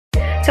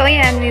So,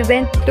 ayan, we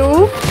went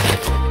to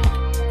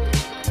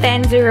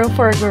 1004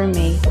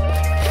 Gourmet.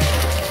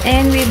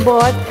 And we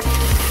bought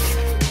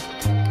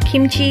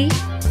kimchi.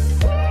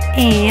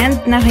 And,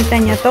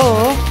 nakita niya to,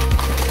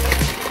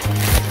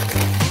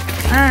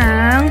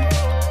 ang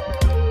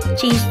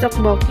cheese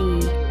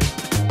tteokbokki.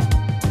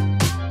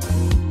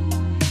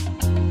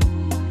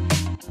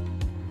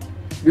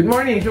 Good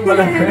morning,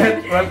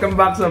 Shumbalabets! Welcome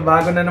back sa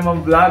bago na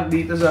namang vlog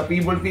dito sa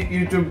FeebleFeet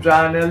YouTube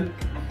channel.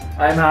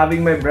 I'm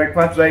having my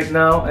breakfast right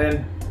now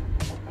and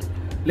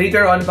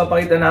later on,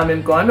 papakita namin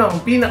kung ano ang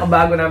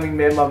pinakabago naming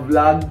mema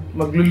vlog.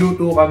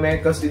 Magluluto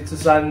kami kasi it's a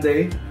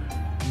Sunday.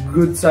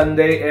 Good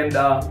Sunday and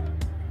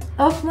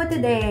off mo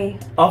today.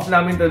 Off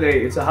namin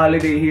today. It's a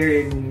holiday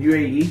here in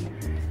UAE.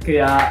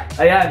 Kaya,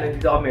 ayan,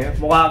 nandito kami.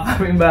 Mukha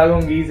kaming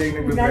bagong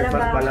gising.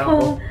 Nag-breakfast pa lang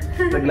po.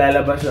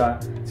 Naglalaba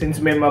siya. Since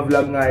mema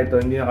vlog nga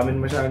ito, hindi na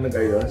kami masyadong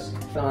nag-ayos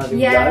sa ating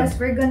vlog. Yes,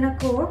 we're gonna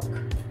cook.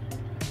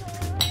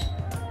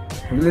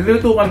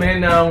 Magluluto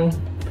kami ng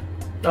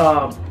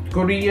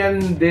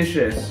Korean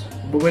dishes.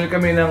 Bumili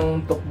kami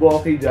ng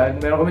tteokbokki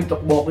dyan. Meron kami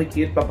tteokbokki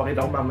kit,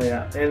 papakita ko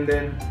mamaya. And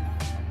then,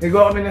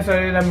 nagawa kami na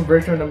sarili namin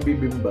version ng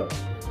Bibimbap.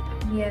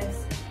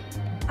 Yes.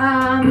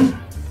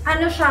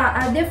 Ano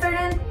siya,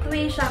 different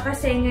way siya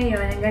kasi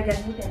ngayon, ang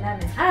gagamitin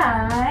namin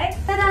ay,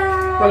 tada!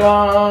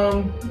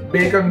 Parang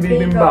bacon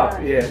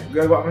bibimbap. Yeah,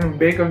 gagawa kami ng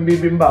bacon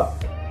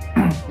bibimbap.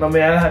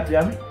 Mamaya lahat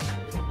yan.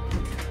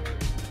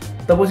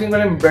 Tapusin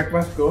ko lang yung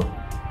breakfast ko.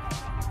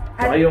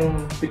 Saka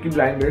yung Peaky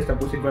Blinders,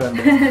 tapusin ko lang.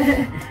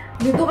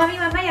 Luto kami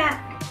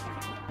mamaya.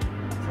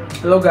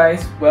 Hello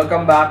guys,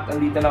 welcome back.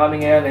 Andito na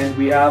kami ngayon and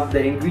we have the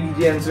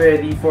ingredients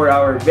ready for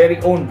our very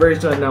own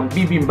version ng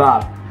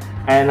Bibimbap.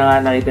 Ayan na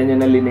nga, nakita nyo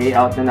na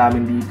linayout na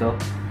namin dito.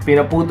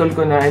 Pinaputol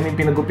ko na,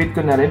 pinagupit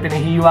ko na rin,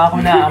 pinahiwa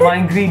ko na ang mga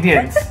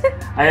ingredients.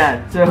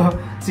 Ayan, so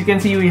as you can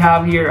see, we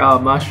have here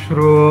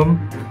mushroom,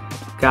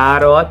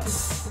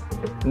 carrots,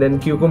 and then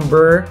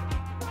cucumber,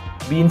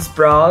 bean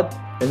sprout,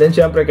 and then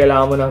syempre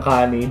kailangan mo ng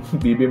kanin,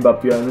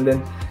 bibimbap yun. And then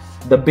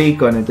the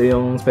bacon, ito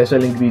yung special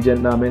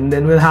ingredient namin. And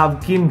then we'll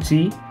have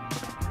kimchi,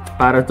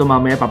 para ito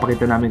mamaya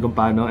papakita namin kung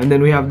paano. And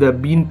then we have the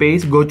bean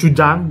paste,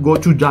 gochujang.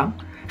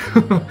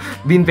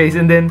 Bean paste,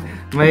 and then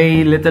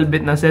may little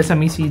bit na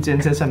sesame seeds and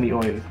sesame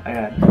oil.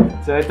 Ayan.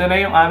 So ito na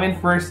yung amin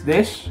first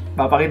dish.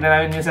 Papakita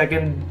namin yung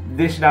second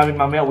dish namin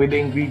mamaya with the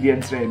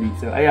ingredients ready.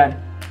 So ayan.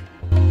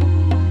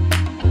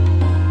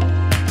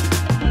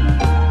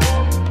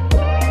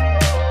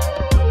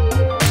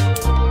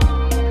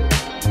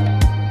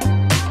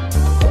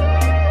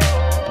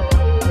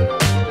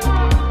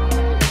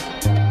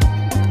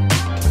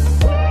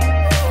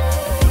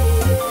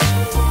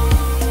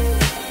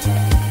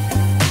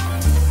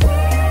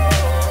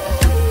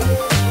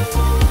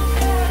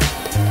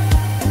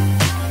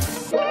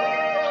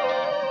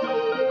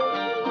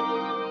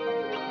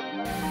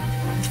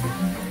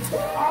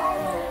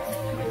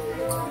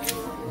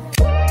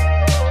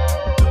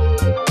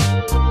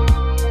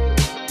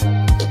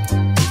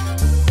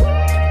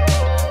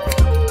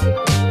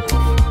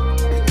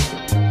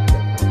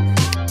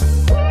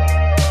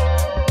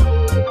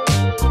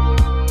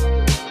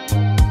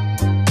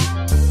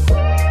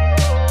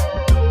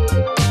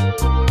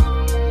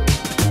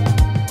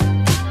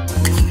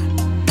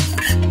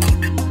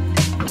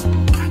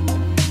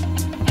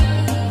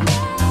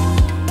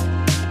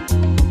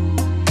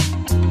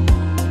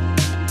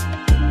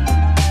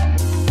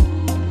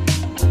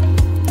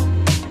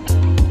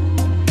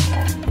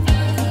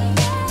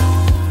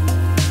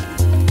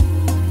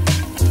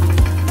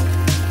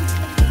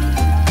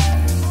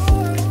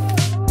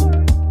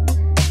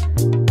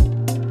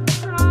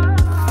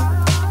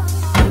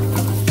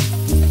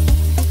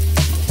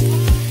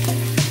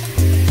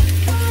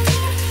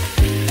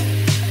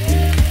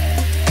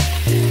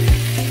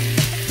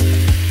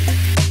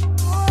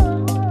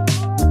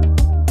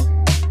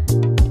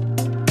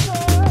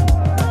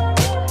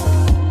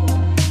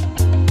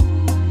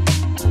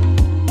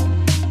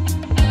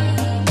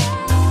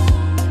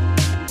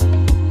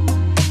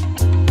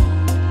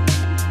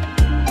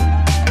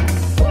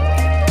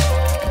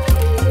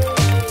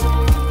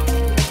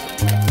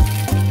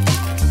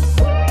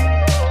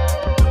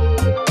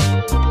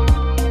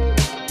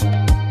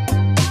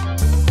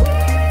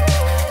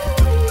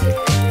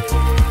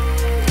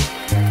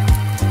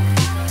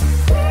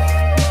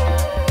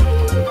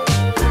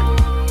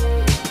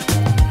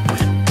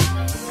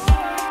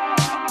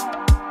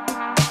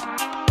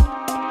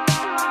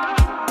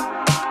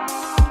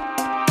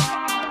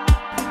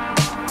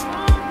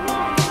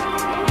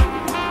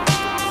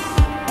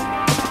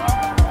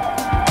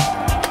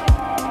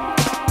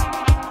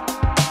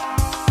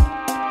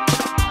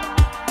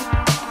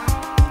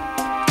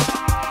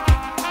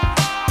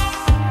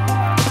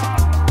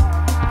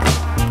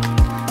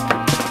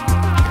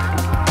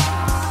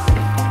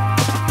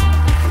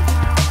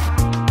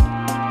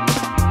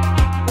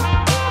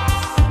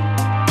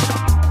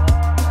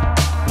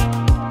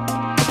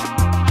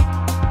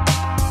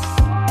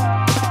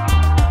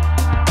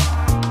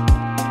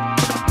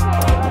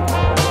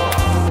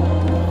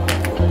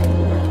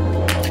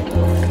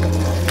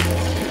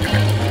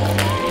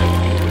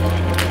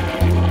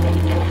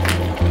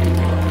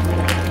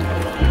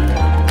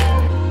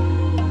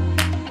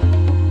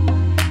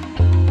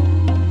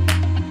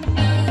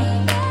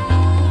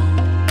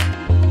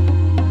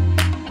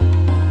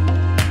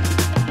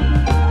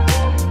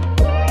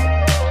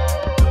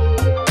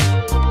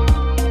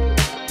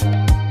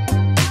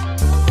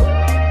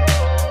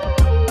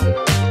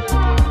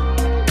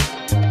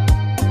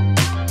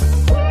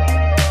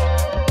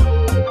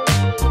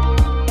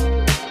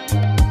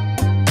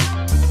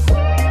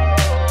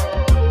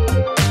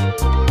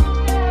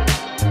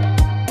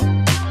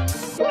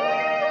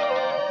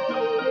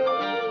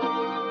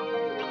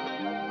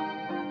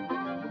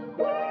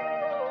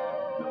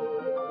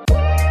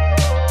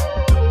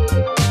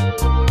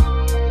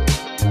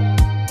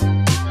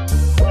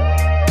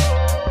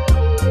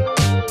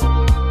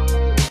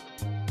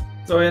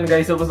 So ayan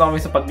guys, tapos na kami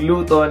sa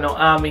pagluto ng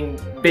aming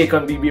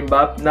bacon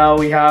bibimbap. Now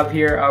we have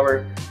here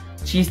our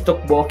cheese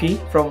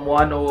tteokbokki from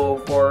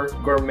 104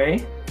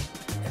 Gourmet.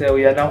 So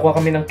yan, nakuha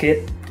kami ng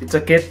kit. It's a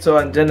kit, so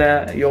andyan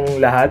na yung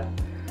lahat.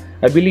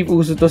 I believe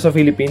uso to sa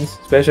Philippines,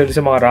 especially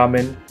sa mga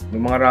ramen.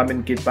 May mga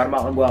ramen kit para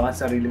makagawa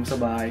ka sarili mo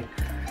sa bahay.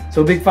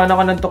 So big fan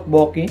ako ng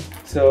tteokbokki.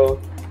 So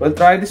we'll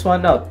try this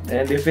one out.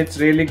 And if it's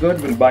really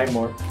good, we'll buy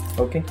more.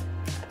 Okay?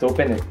 Let's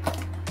open it.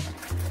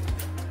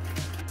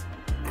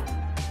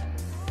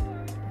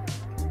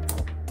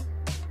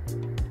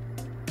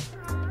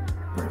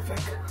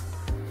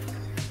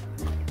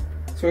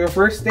 So your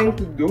first thing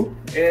to do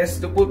is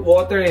to put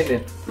water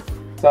in it.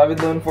 Sabi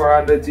doon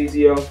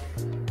 400cc of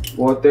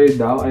water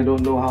daw. I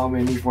don't know how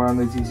many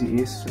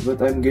 400cc is,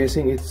 but I'm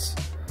guessing it's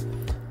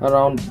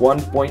around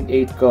 1.8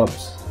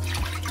 cups.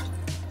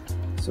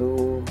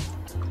 So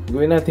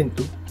gawin natin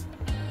 2.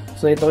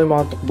 So ito yung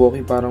mga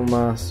tteokbokki, parang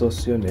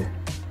ma-sauce yun eh.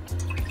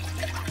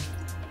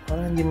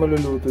 Parang hindi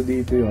maluluto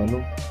dito yung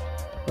ano.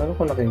 Ano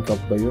kung laking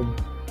cup ba yun?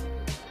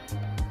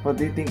 What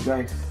do you think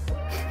guys?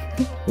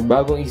 Yung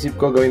bagong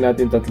isip ko, gawin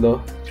natin 3.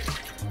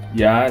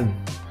 Yan.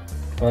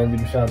 Para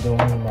hindi masyadong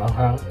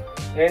maanghang.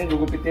 And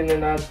gugupitin na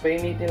natin.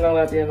 Painitin lang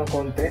natin yan ng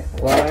konti.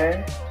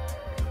 While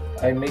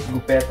I make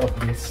gupet of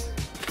this.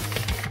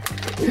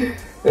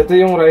 Ito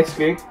yung rice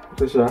cake.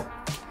 Ito siya.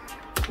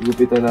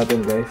 Gugupitan natin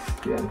guys.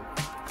 Yan.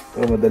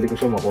 Pero madali ko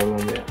siya makuha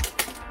mamaya.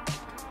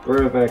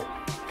 Perfect.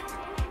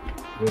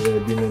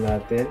 Ready na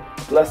natin.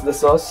 Plus the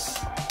sauce.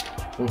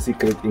 Yung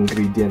secret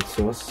ingredient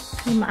sauce.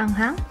 May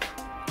maanghang?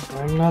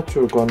 I'm not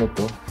sure kung ano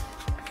to.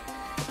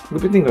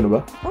 Gupitin ka na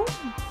ba? Oh,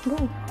 go.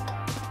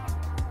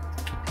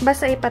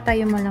 Basta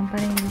ipatayo mo lang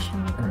para hindi siya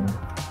mag-ano.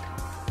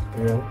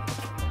 Ayan.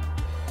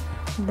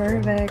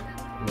 Perfect.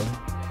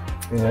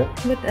 Ayan.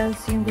 What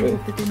else yung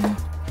gugupitin mo?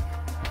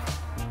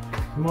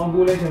 Yung mga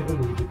gulay siyempre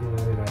gugupitin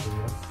na natin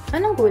yan.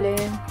 Anong gulay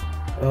yan?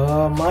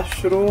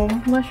 Mushroom.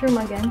 Mushroom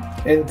again?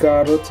 And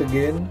carrots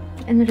again.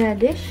 And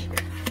radish?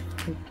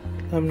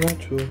 I'm not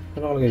sure.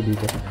 Ano kalagay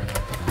dito?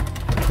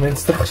 May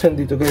instruction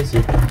dito guys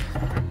eh.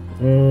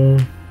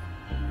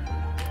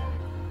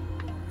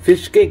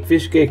 Fish cake.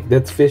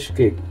 That's fish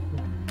cake.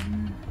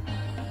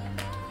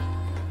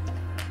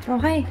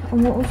 Okay,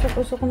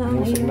 umuusok-usok na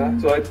ang iyon.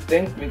 So I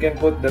think we can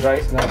put the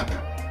rice now.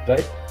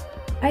 Right?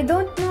 I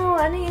don't know.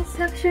 Ano yung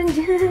instruction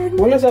dyan?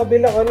 Wala,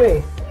 sabi lang ano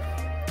eh.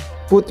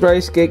 Put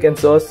rice cake and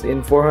sauce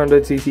in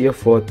 400cc of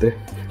water.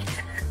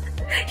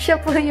 Siya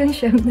po yung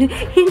syempre.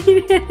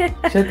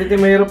 Siya, titi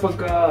mahirap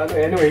pagka ano.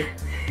 Anyway.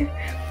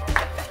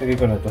 Lagay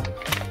ko na to.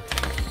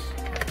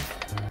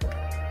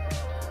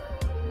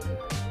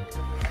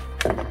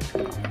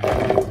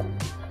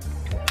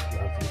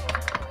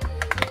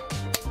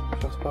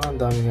 Tapos parang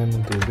dami nga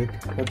ng tubig.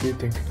 What do you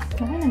think?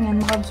 Okay na nga,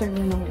 maka-absorb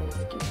na ng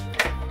rice cake.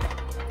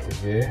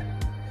 Sige.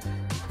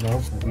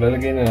 No,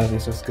 lalagay na natin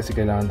sauce kasi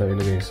kailangan daw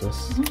ilagay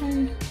sauce.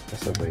 Okay.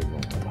 Kasabay mo.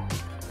 Ano.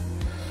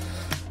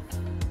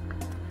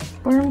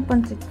 Parang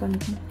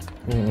pansit-pansit.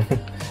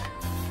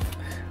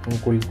 Ang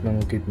kulit ng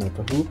kit na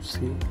to.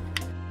 Oopsie.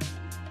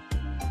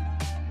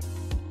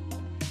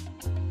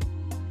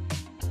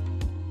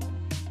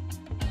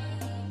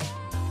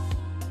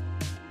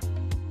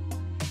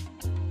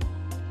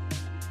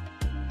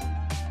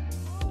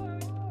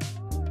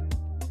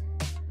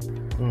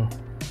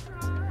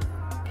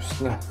 Tapos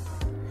na.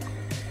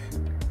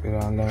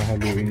 Kailangan lang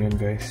haluin yan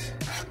guys.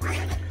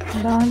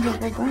 Dahan sa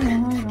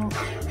pagkano.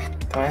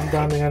 Ang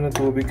dami nga ng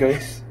tubig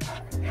guys.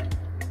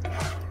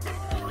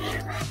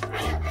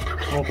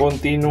 Ang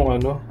konti nung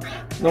ano,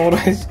 nung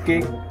rice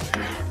cake.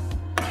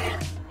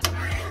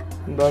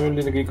 Ang dami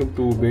linagay kong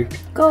tubig.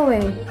 Go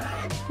away.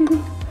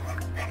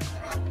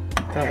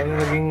 Ano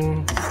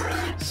naging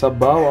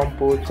sabaw ang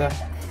puta.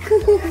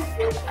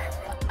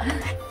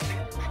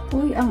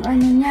 Uy, ang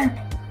ano niya.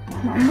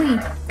 Maamoy.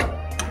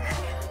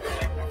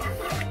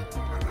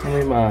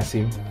 May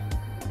maasim.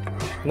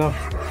 No? I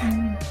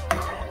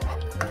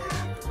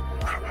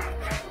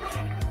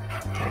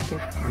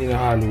think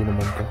hinahalo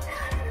naman to.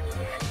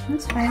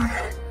 That's fine.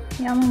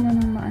 Yaman mo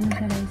nang maano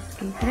sa rice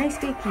cake. Rice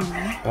cake yun,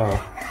 eh? Oo.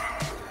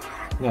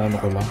 Naano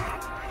ko lang.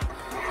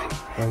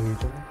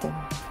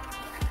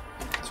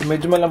 So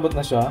medyo malambot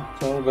na siya.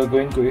 So ang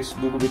gagawin ko is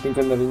gugupitin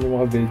ko na rin yung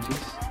mga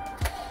veggies.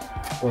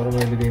 Para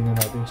mailagay na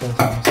natin siya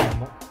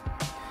sama-sama.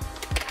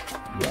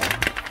 Yan.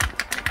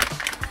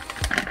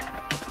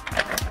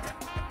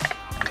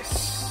 Yes.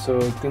 So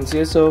it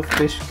consists of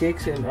fish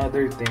cakes and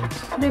other things.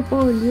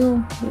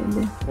 Repolyo.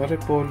 Bebe.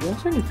 Repolyo?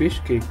 Saan yung fish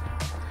cake?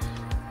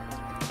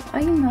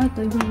 Ayun na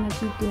ito. Yung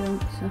natitirang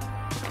isa.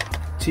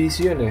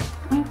 Cheese yun eh.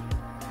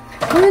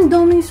 Ay, ang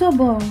daming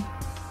sabaw.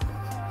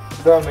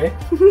 Dami?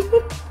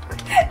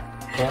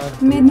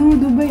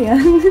 Menudo ba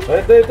yan?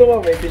 Ito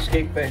nga. May fish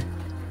cake pa eh.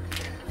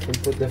 So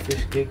put the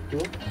fish cake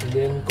too. And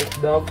then cook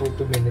down for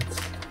 2 minutes.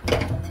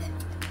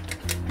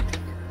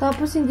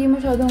 Tapos hindi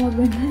masyadong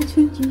maganda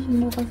yung cheese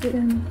mo kasi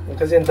ano.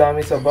 Kasi ang dami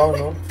sabaw,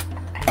 no?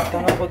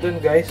 Tanga ko dun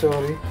guys,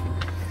 sorry.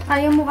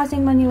 Ayaw mo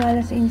kasing maniwala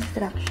sa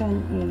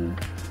instruction eh.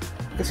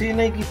 Kasi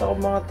nakikita ko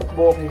mga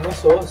tteokbokki na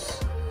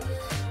sauce.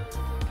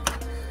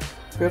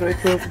 Pero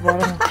ito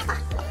parang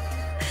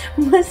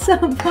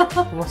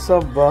Masabaw.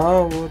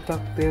 masabaw.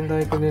 Taktin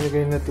tayo ko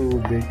nilagay na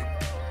tubig.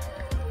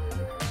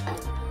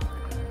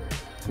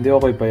 Hindi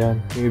okay pa yan.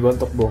 Yung ibang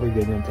tokboki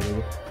ganyan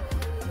talaga.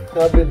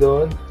 Sabi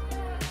doon,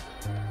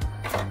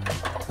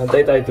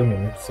 antay tayo 2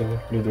 minutes. So,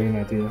 lutuin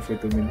natin yan for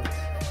 2 minutes.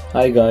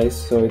 Hi guys,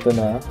 so ito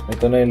na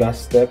yung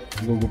last step.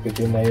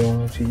 Gugupitin na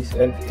yung cheese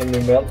and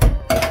melt.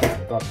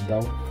 Top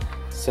down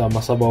sa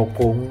masabaw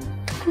kong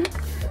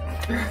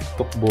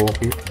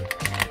tokboki.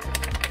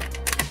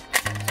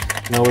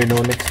 Now we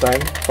know next time,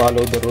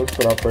 follow the rules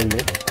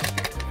properly.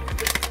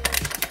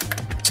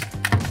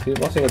 Hindi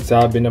mo kasi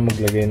nagsabi na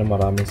maglagay ng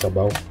maraming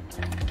sabaw.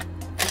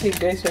 Kasi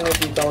guys, yung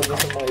nakita ko dun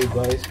sa mga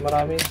iba is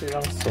maraming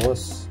silang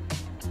sauce.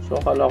 So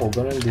akala ko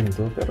ganun din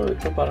to, pero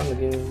ito parang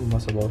naging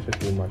masabaw siya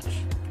too much.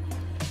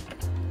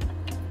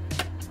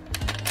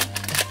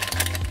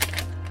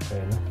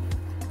 Okay na.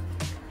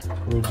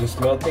 We're just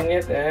melting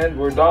it and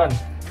we're done.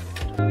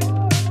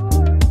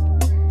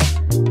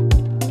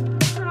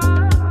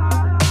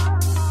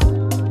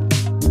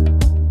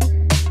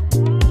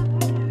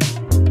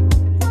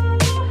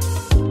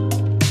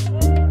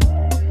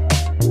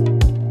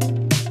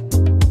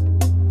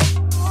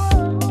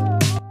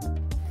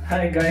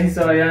 Hi guys,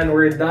 so ayan,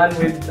 we're done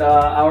with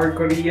our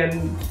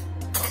Korean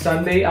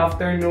Sunday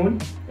afternoon.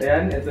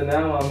 Ayan, ito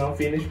na ang mga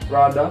finished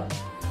product.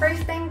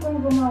 First time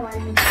kong gumawa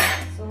nito.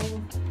 So,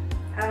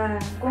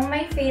 kung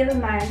may fail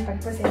man,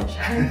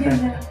 pagpasensya.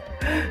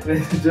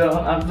 Medyo,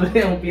 actually,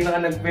 ang pinaka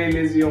nag-fail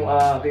is yung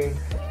aking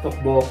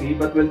tokboki,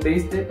 but we'll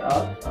taste it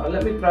out.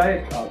 Let me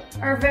try it out.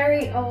 Our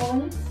very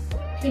own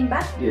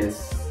kimbap?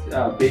 Yes,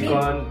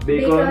 bacon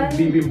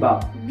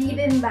bibimbap.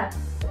 Bibimbap.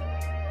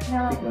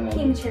 No,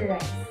 kimchi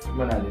rice.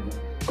 Tikman natin.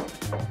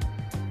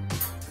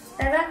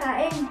 Tara,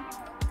 kain.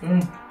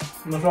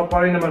 Masarap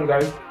pa rin naman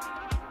guys.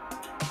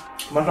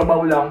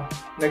 Masabaw lang.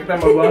 Next time,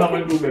 magwala ko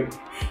yung tubig.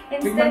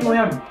 Tikman mo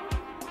yan.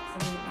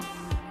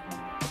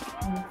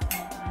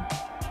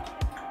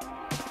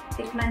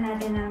 Tikman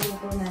natin ang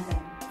luto natin.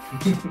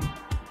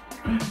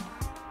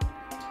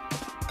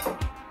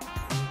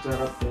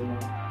 Sarap yun.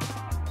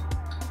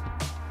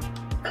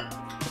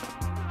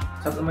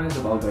 Sarap naman yung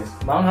sabaw guys.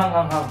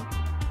 Manghang-hanghang.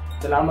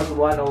 Salamat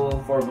sa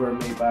 104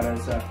 Gourmet para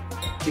sa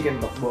chicken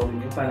tokboki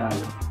yung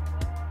panalo.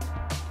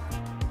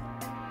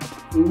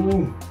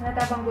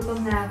 Natabang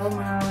gutom na ako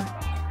mga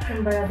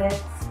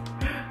Shumbalabets.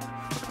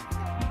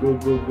 Go,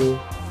 go, go.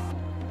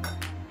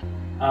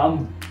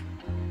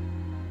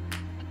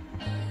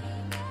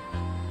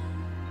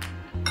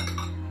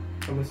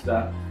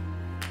 Kamusta?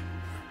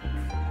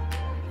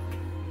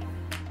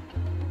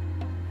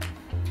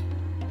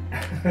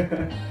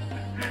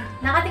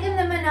 Nakatikim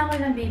naman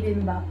ako ng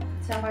bibimbap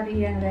sa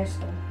Korean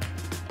restaurant.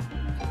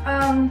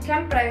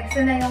 Siyempre,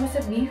 sanay ako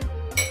sa beef.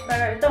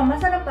 Pero ito,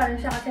 masarap pa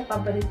rin siya kasi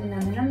paborito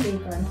namin ng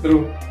bacon.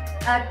 True.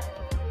 At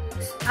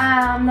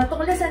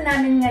natuklasan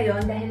namin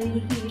ngayon dahil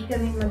nahihilig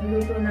kami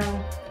magluto ng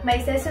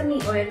may sesame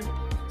oil.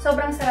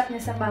 Sobrang sarap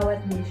niya sa bawat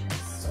dishes.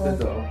 So,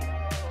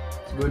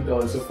 it's good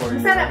also for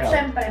you. Masarap,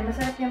 syempre.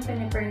 Masarap yung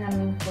piniper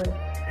namin food.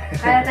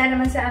 Halata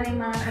naman sa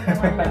aming mga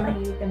katawan na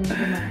mahilig kami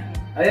kumain.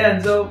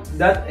 Ayan, so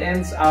that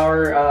ends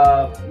our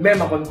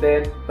mema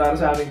content para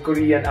sa aming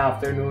Korean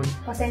afternoon.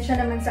 Pasensya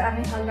naman sa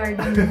aming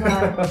hangarding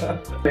vlog.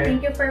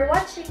 Thank you for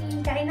watching.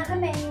 Kain na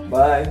kami.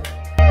 Bye!